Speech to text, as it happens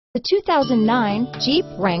The 2009 Jeep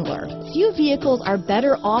Wrangler. Few vehicles are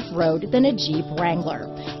better off-road than a Jeep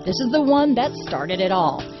Wrangler. This is the one that started it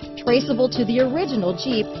all. Traceable to the original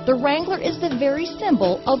Jeep, the Wrangler is the very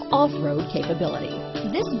symbol of off-road capability.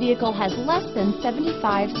 This vehicle has less than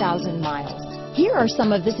 75,000 miles. Here are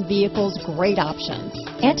some of this vehicle's great options: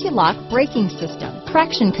 anti-lock braking system,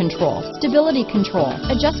 traction control, stability control,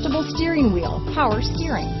 adjustable steering wheel, power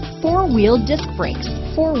steering, four-wheel disc brakes,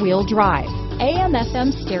 four-wheel drive,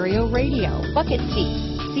 AM/FM stereo radio, bucket seats,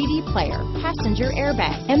 CD player, passenger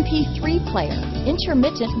airbag, MP3 player,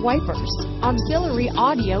 intermittent wipers, auxiliary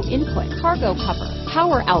audio input, cargo cover,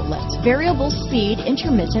 power outlets, variable speed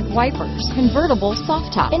intermittent wipers, convertible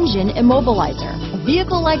soft top, engine immobilizer. A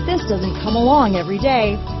vehicle like this doesn't come along every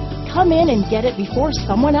day. Come in and get it before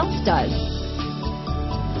someone else does.